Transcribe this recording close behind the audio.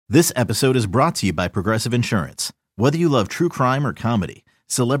This episode is brought to you by Progressive Insurance. Whether you love true crime or comedy,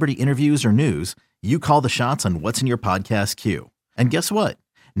 celebrity interviews or news, you call the shots on what's in your podcast queue. And guess what?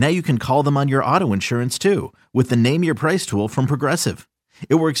 Now you can call them on your auto insurance too with the Name Your Price tool from Progressive.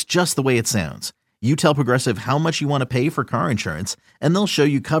 It works just the way it sounds. You tell Progressive how much you want to pay for car insurance, and they'll show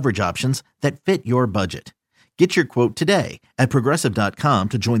you coverage options that fit your budget. Get your quote today at Progressive.com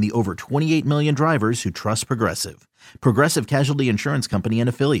to join the over 28 million drivers who trust Progressive. Progressive Casualty Insurance Company and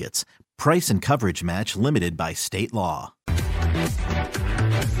Affiliates. Price and coverage match limited by state law. Brock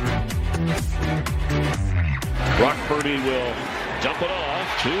Purdy will dump it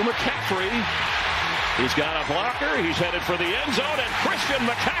off to McCaffrey. He's got a blocker. He's headed for the end zone, and Christian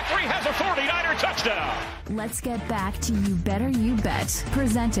McCaffrey has a 49er touchdown. Let's get back to You Better You Bet,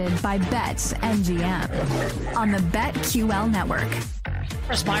 presented by BetMGM on the BetQL network.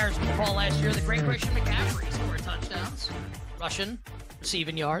 Chris Myers with the ball last year. The great Christian McCaffrey scored touchdowns, rushing,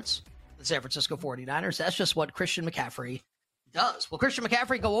 receiving yards. The San Francisco 49ers. That's just what Christian McCaffrey does. Will Christian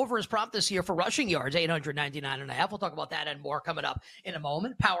McCaffrey go over his prompt this year for rushing yards, 899.5? We'll talk about that and more coming up in a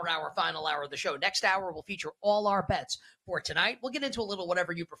moment. Power Hour, final hour of the show. Next hour, we'll feature all our bets for tonight. We'll get into a little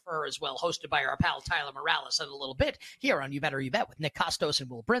whatever you prefer as well, hosted by our pal Tyler Morales in a little bit here on You Better You Bet with Nick Costos and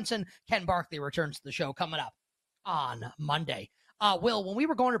Will Brinson. Ken Barkley returns to the show coming up on Monday. Will, when we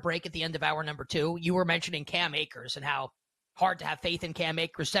were going to break at the end of hour number 2, you were mentioning Cam Akers and how hard to have faith in Cam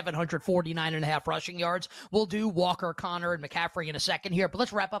Akers, 749.5 rushing yards. We'll do Walker, Connor, and McCaffrey in a second here, but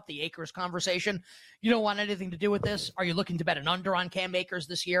let's wrap up the Akers conversation. You don't want anything to do with this? Are you looking to bet an under on Cam Akers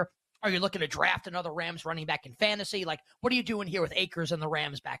this year? Are you looking to draft another Rams running back in fantasy? Like, what are you doing here with Akers and the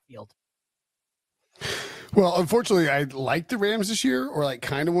Rams backfield? Well, unfortunately, I like the Rams this year, or like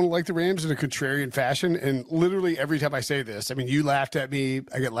kind of want to like the Rams in a contrarian fashion. And literally every time I say this, I mean, you laughed at me.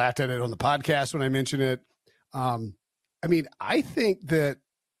 I get laughed at it on the podcast when I mention it. I mean, I think that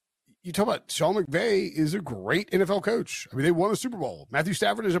you talk about Sean McVay is a great NFL coach. I mean, they won a Super Bowl. Matthew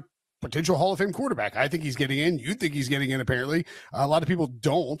Stafford is a potential Hall of Fame quarterback. I think he's getting in. You think he's getting in, apparently. A lot of people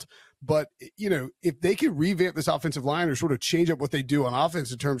don't. But, you know, if they could revamp this offensive line or sort of change up what they do on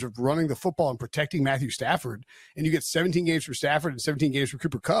offense in terms of running the football and protecting Matthew Stafford, and you get 17 games for Stafford and 17 games for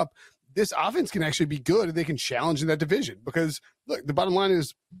Cooper Kupp, this offense can actually be good and they can challenge in that division. Because, look, the bottom line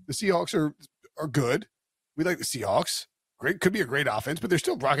is the Seahawks are good. We like the Seahawks. Great, could be a great offense, but they're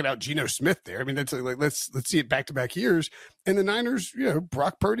still rocking out Geno Smith there. I mean, that's like let's see it back-to-back years. And the Niners, you know,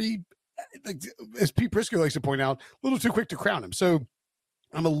 Brock Purdy, like, as Pete Prisco likes to point out, a little too quick to crown him. So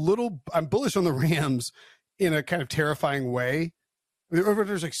I'm bullish on the Rams in a kind of terrifying way.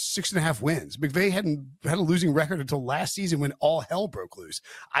 There's like 6.5 wins. McVay hadn't had a losing record until last season when all hell broke loose.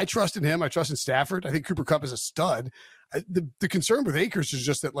 I trust in him. I trust in Stafford. I think Cooper Kupp is a stud. The concern with Akers is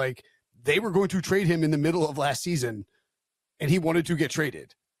just that, like, they were going to trade him in the middle of last season, and he wanted to get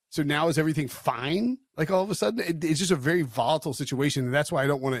traded. So now is everything fine? Like, all of a sudden, it's just a very volatile situation. And that's why I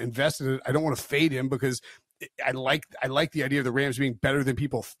don't want to invest in it. I don't want to fade him because I like the idea of the Rams being better than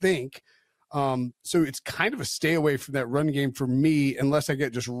people think. So it's kind of a stay away from that run game for me, unless I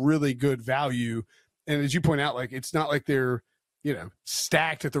get just really good value. And as you point out, like, it's not like they're, you know,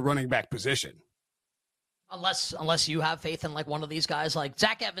 stacked at the running back position. Unless you have faith in like one of these guys, like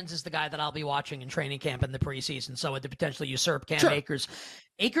Zach Evans is the guy that I'll be watching in training camp in the preseason. So to potentially usurp Cam Akers.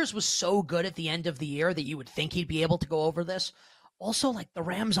 Akers was so good at the end of the year that you would think he'd be able to go over this. Also, like, the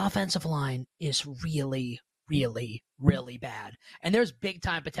Rams offensive line is really, really, really bad. And there's big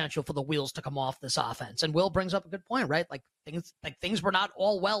time potential for the wheels to come off this offense. And Will brings up a good point, right? Like things were not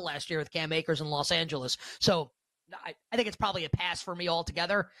all well last year with Cam Akers in Los Angeles. So I think it's probably a pass for me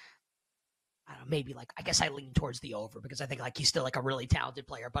altogether. I don't know, maybe like, I guess I lean towards the over because I think like he's still like a really talented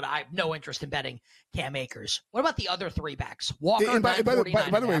player, but I have no interest in betting Cam Akers. What about the other 3 backs? Walker, and by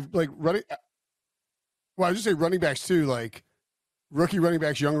the way, like running, well, I was just say running backs too, like rookie running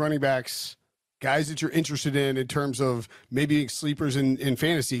backs, young running backs, guys that you're interested in terms of maybe being sleepers in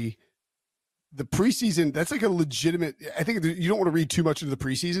fantasy. The preseason, that's like a legitimate, I think you don't want to read too much into the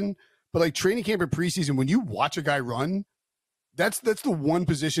preseason, but like training camp and preseason, when you watch a guy run, that's the one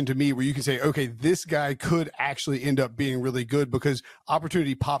position to me where you can say, okay, this guy could actually end up being really good because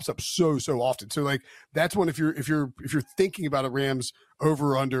opportunity pops up so often. So like that's one, if you're thinking about a Rams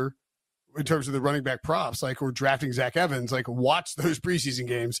over or under in terms of the running back props, like we're drafting Zach Evans, like watch those preseason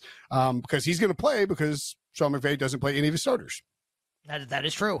games because he's going to play because Sean McVay doesn't play any of his starters. That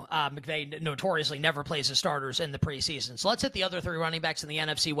is true. McVay notoriously never plays his starters in the preseason. So let's hit the other 3 running backs in the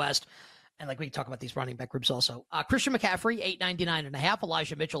NFC West. And like we can talk about these running back groups also. Christian McCaffrey, 899.5.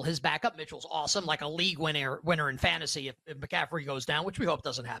 Elijah Mitchell, his backup. Mitchell's awesome, like a league winner in fantasy if McCaffrey goes down, which we hope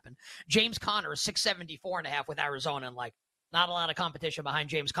doesn't happen. James Conner, 674.5 with Arizona. And like, Not a lot of competition behind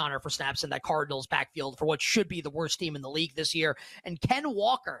James Conner for snaps in that Cardinals backfield for what should be the worst team in the league this year. And Ken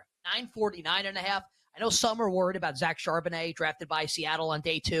Walker, 949.5. I know some are worried about Zach Charbonnet, drafted by Seattle on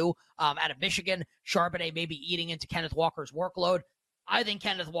day 2 out of Michigan. Charbonnet may be eating into Kenneth Walker's workload. I think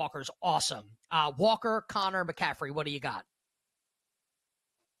Kenneth Walker's awesome. Walker, Conner, McCaffrey, what do you got?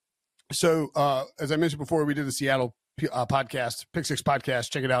 So, as I mentioned before, we did the Seattle podcast, Pick Six podcast.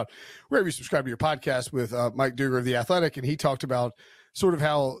 Check it out wherever you subscribe to your podcast with Mike Duger of The Athletic. And he talked about sort of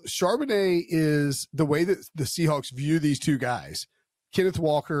how Charbonnet is the way that the Seahawks view these two guys. Kenneth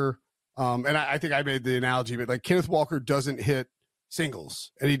Walker, and I think I made the analogy, but like Kenneth Walker doesn't hit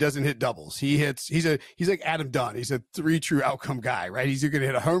singles and he doesn't hit doubles. He's like Adam Dunn. He's a 3 true outcome guy, right? He's either going to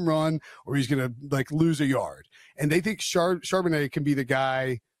hit a home run or he's going to like lose a yard. And they think Charbonnet can be the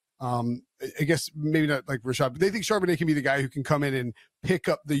guy. I guess maybe not like Rashad, but they think Charbonnet can be the guy who can come in and pick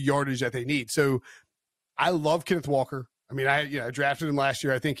up the yardage that they need. So I love Kenneth Walker. I mean, I drafted him last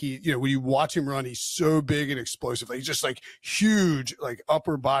year. I think he, when you watch him run, he's so big and explosive. Like, he's just like huge, like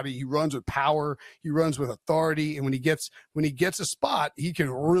upper body. He runs with power. He runs with authority. And when he gets a spot, he can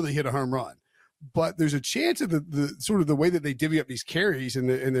really hit a home run. But there's a chance of the sort of the way that they divvy up these carries and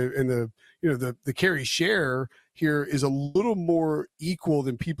the carry share here is a little more equal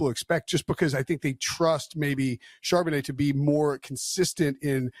than people expect, just because I think they trust maybe Charbonnet to be more consistent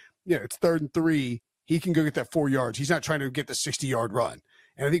in, it's 3rd and 3. He can go get that 4 yards. He's not trying to get the 60-yard run.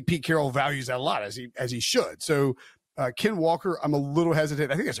 And I think Pete Carroll values that a lot, as he should. So Ken Walker, I'm a little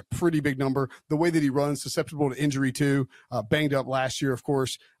hesitant. I think that's a pretty big number. The way that he runs, susceptible to injury too, banged up last year, of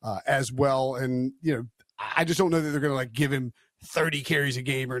course, as well. And, I just don't know that they're going to like give him 30 carries a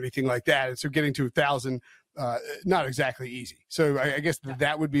game or anything like that. And so getting to 1,000, not exactly easy. So I guess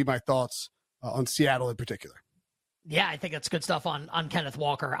that would be my thoughts on Seattle in particular. Yeah, I think that's good stuff on Kenneth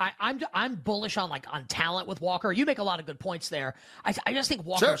Walker. I'm bullish on talent with Walker. You make a lot of good points there. I just think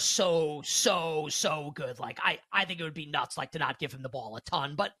Walker's so good. Like I think it would be nuts to not give him the ball a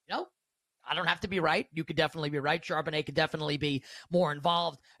ton. But I don't have to be right. You could definitely be right. Charbonnet could definitely be more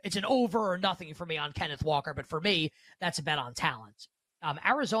involved. It's an over or nothing for me on Kenneth Walker. But for me, that's a bet on talent.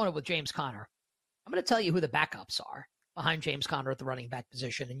 Arizona with James Conner. I'm going to tell you who the backups are behind James Conner at the running back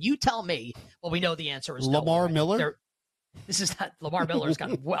position. And you tell me, well, we know the answer is Lamar Miller. This is not Lamar Miller's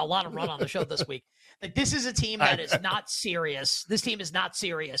got a lot of run on the show this week. Like, this is a team that is not serious. This team is not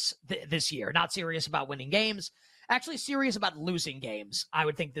serious this year. Not serious about winning games. Actually serious about losing games, I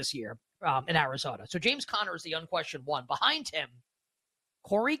would think, this year in Arizona. So James Conner is the unquestioned one. Behind him,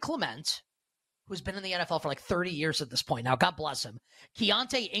 Corey Clement, who's been in the NFL for like 30 years at this point. Now, God bless him.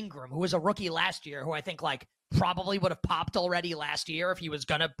 Keontae Ingram, who was a rookie last year, who I think probably would have popped already last year if he was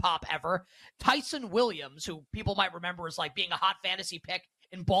going to pop ever. Tyson Williams, who people might remember as being a hot fantasy pick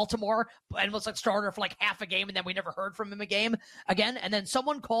in Baltimore and was starter for half a game, and then we never heard from him again. And then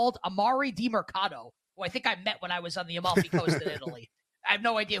someone called Amari DiMercato, who I think I met when I was on the Amalfi Coast in Italy. I have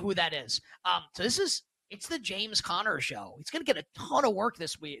no idea who that is. So it's the James Conner show. He's going to get a ton of work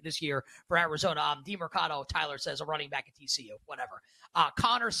this year for Arizona. DiMercato, Tyler says, a running back at TCU, whatever.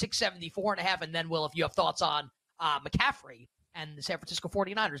 Conner, 674.5. And then, Will, if you have thoughts on McCaffrey and the San Francisco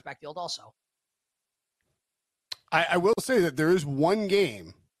 49ers backfield also. I will say that there is one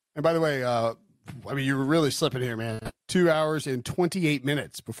game. And by the way, you were really slipping here, man. 2 hours and 28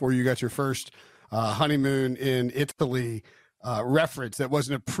 minutes before you got your first honeymoon in Italy reference that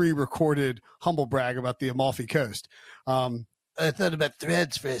wasn't a pre-recorded humble brag about the Amalfi Coast. I thought about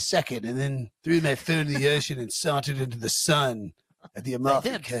Threads for a second and then threw my phone in the ocean and sauntered into the sun at the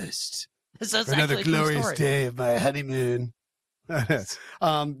Amalfi Coast for another glorious day of my honeymoon.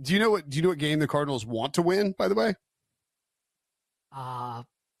 Do you know what game the Cardinals want to win, by the way?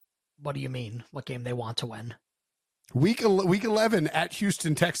 What do you mean? What game they want to win? Week 11 at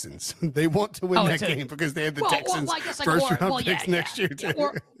Houston Texans. They want to win that game because they have the Texans first round picks next year too.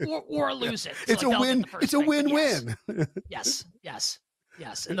 Or lose it. It's a win. It's a win-win. Yes.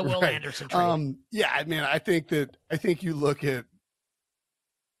 In the Will Anderson trade. I think you look at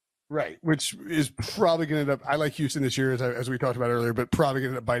which is probably going to end up. I like Houston this year, as we talked about earlier, but probably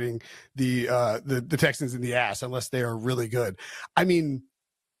going to end up biting the Texans in the ass unless they are really good. I mean,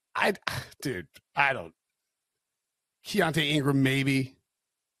 I don't. Keontae Ingram, maybe.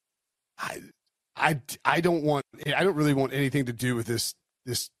 I don't really want anything to do with this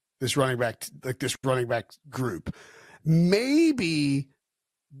running back, this running back group. Maybe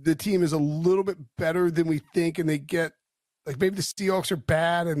the team is a little bit better than we think, and they get maybe the Seahawks are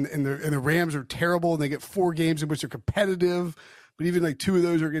bad and the Rams are terrible, and they get 4 games in which they're competitive, but even 2 of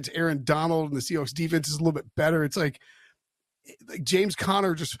those are against Aaron Donald, and the Seahawks defense is a little bit better. It's like James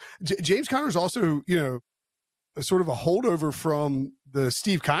Conner is also, sort of a holdover from the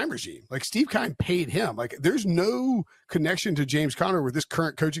Steve Keim regime. Like Steve Keim paid him. Like there's no connection to James Conner with this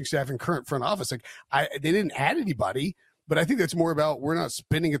current coaching staff and current front office. Like they didn't add anybody, but I think that's more about we're not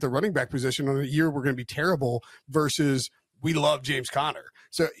spending at the running back position on a year we're going to be terrible versus we love James Conner.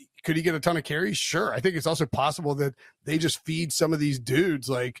 So could he get a ton of carries? Sure. I think it's also possible that they just feed some of these dudes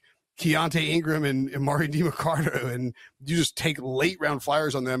like Keontae Ingram and Amari DiMarcado, and you just take late round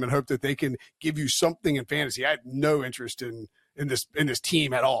flyers on them and hope that they can give you something in fantasy. I have no interest in this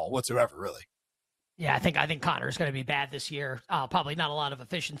team at all whatsoever, really. Yeah, I think Conner is going to be bad this year. Probably not a lot of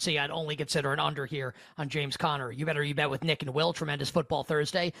efficiency. I'd only consider an under here on James Conner. You bet with Nick and Will. Tremendous Football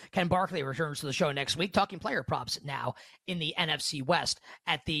Thursday. Ken Barkley returns to the show next week, talking player props now in the NFC West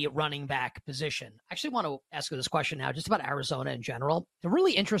at the running back position. I actually want to ask you this question now, just about Arizona in general. It's a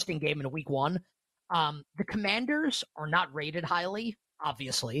really interesting game in week one. The Commanders are not rated highly,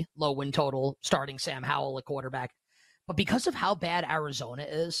 obviously. Low win total, starting Sam Howell at quarterback. But because of how bad Arizona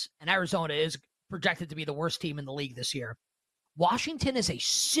is, and Arizona is projected to be the worst team in the league this year, Washington is a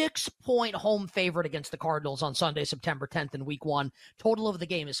 6-point home favorite against the Cardinals on Sunday, September 10th in week one. Total of the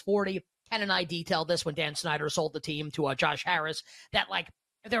game is 40. Ken and I detailed this when Dan Snyder sold the team to Josh Harris, that like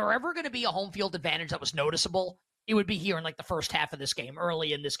if there were ever going to be a home field advantage that was noticeable, it would be here in like the first half of this game,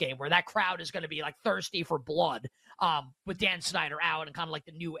 early in this game, where that crowd is going to be like thirsty for blood with Dan Snyder out and kind of like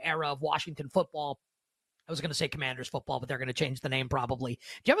the new era of Washington football. I was going to say Commanders football, but they're going to change the name probably.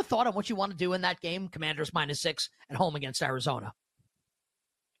 Do you have a thought on what you want to do in that game? Commanders -6 at home against Arizona.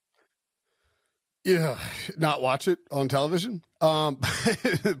 Yeah, not watch it on television.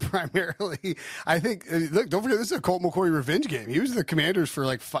 Primarily, I think, look, don't forget, this is a Colt McCoy revenge game. He was with the Commanders for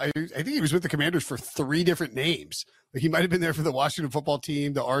like 5, I think he was with the Commanders for 3 different names. Like he might have been there for the Washington football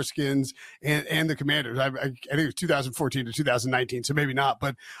team, the Arskins, and the Commanders. I think it was 2014 to 2019, so maybe not.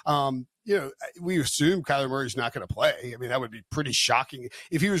 But, we assume Kyler Murray's not going to play. I mean, that would be pretty shocking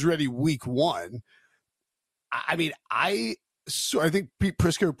if he was ready week one. So I think Pete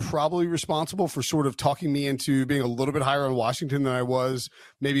Prisco probably responsible for sort of talking me into being a little bit higher on Washington than I was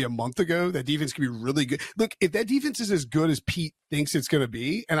maybe a month ago. That defense could be really good. Look, if that defense is as good as Pete thinks it's going to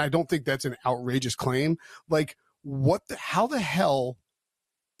be, and I don't think that's an outrageous claim, like how the hell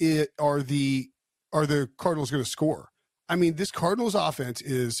are the Cardinals going to score? I mean, this Cardinals offense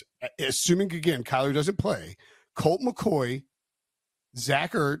is, assuming again Kyler doesn't play, Colt McCoy,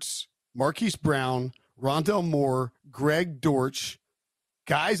 Zach Ertz, Marquise Brown, Rondell Moore, Greg Dortch,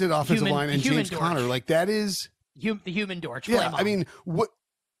 guys at offensive line, and James Conner. Like that is the human Dortch. Yeah, I mean, what?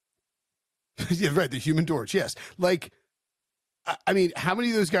 Yeah, right. The human Dortch. Yes. Like, I mean, how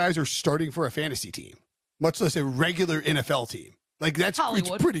many of those guys are starting for a fantasy team, much less a regular NFL team? Like that's it's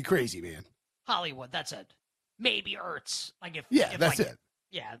pretty crazy, man. Hollywood. That's it. Maybe Ertz. Like if that's like, it.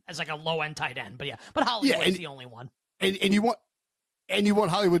 Yeah, as like a low end tight end, but Hollywood is the only one. And you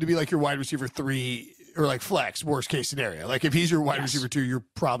want Hollywood to be like your wide receiver 3 or like flex, worst case scenario. Like if he's your wide receiver 2, you're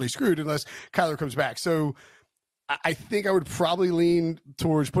probably screwed unless Kyler comes back. So I think I would probably lean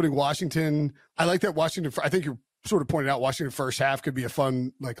towards putting Washington. I like that Washington. I think you sort of pointed out Washington first half could be a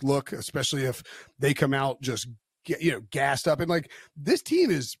fun like look, especially if they come out just gassed up. And like this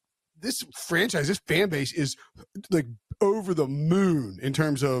franchise, this fan base is like over the moon in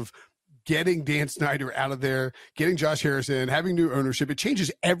terms of getting Dan Snyder out of there, getting Josh Harrison, having new ownership. It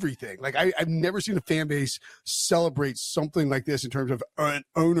changes everything. Like I've never seen a fan base celebrate something like this in terms of an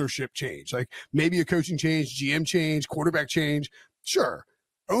ownership change. Like maybe a coaching change, GM change, quarterback change. Sure.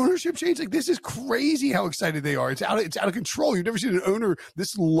 Ownership change. Like this is crazy how excited they are. It's out of control. You've never seen an owner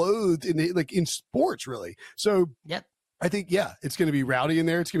this loathed in sports, really. So yep. I think, it's going to be rowdy in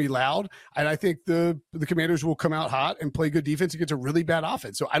there. It's going to be loud. And I think the Commanders will come out hot and play good defense against a really bad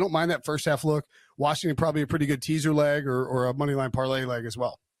offense. So I don't mind that first half look. Washington probably a pretty good teaser leg or a money line parlay leg as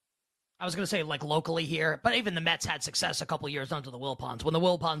well. I was going to say like locally here, but even the Mets had success a couple of years under the Wilpons. When the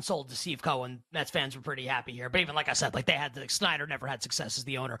Wilpons sold to Steve Cohen, Mets fans were pretty happy here. But even like I said, like Snyder never had success as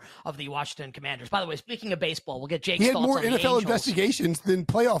the owner of the Washington Commanders. By the way, speaking of baseball, we'll get Jake's thoughts on the Angels. He had more NFL investigations than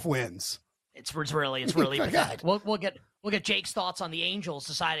playoff wins. It's really pathetic. We'll get Jake's thoughts on the Angels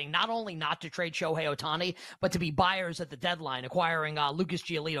deciding not only not to trade Shohei Ohtani, but to be buyers at the deadline, acquiring Lucas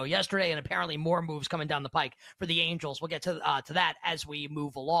Giolito yesterday, and apparently more moves coming down the pike for the Angels. We'll get to that as we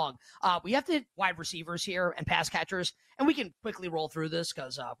move along. We have to hit wide receivers here and pass catchers, and we can quickly roll through this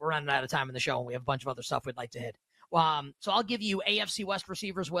because we're running out of time in the show, and we have a bunch of other stuff we'd like to hit. So I'll give you AFC West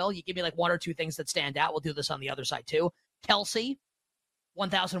receivers, Will. You give me like 1 or 2 things that stand out. We'll do this on the other side too. Kelsey,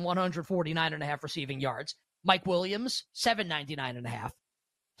 1,149.5 receiving yards. Mike Williams, 799.5.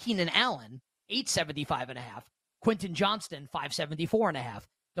 Keenan Allen, 875.5. Quentin Johnston, 574.5.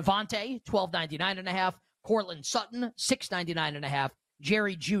 Devontae, 1299.5. Cortland Sutton, $699.5.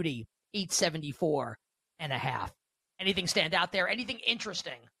 Jerry Jeudy, $874.5. Anything stand out there? Anything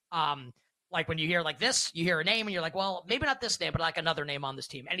interesting? Like when you hear like this, you hear a name and you're like, well, maybe not this name, but like another name on this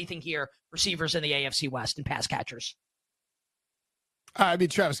team. Anything here? Receivers in the AFC West and pass catchers. I mean,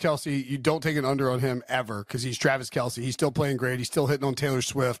 Travis Kelce, you don't take an under on him ever because he's Travis Kelce. He's still playing great. He's still hitting on Taylor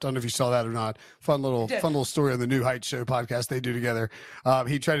Swift. I don't know if you saw that or not. Fun little story on the New Heights Show podcast they do together.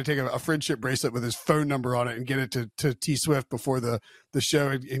 He tried to take a friendship bracelet with his phone number on it and get it to T Swift before the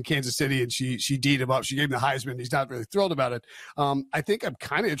show in Kansas City, and she D'd him up. She gave him the Heisman. He's not really thrilled about it. I think I'm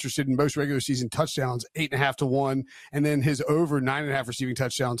kind of interested in most regular season touchdowns, 8.5 to 1, and then his over 9.5 receiving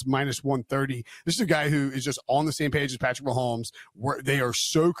touchdowns, -130. This is a guy who is just on the same page as Patrick Mahomes. They are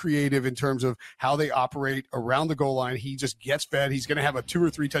so creative in terms of how they operate around the goal line. He just gets fed. He's going to have a 2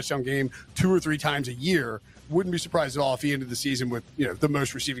 or 3 touchdown game 2 or 3 times a year. Wouldn't be surprised at all if he ended the season with the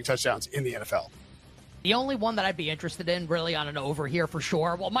most receiving touchdowns in the NFL. The only one that I'd be interested in really on an over here for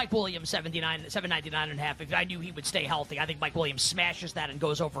sure. Well, Mike Williams, $799.5. If I knew he would stay healthy, I think Mike Williams smashes that and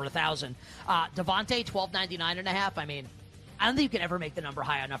goes over 1,000. Devontae, $1299.5. I mean, I don't think you can ever make the number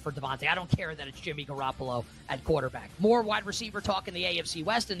high enough for Devontae. I don't care that it's Jimmy Garoppolo at quarterback. More wide receiver talk in the AFC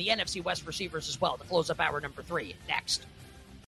West and the NFC West receivers as well to close up hour number 3 next.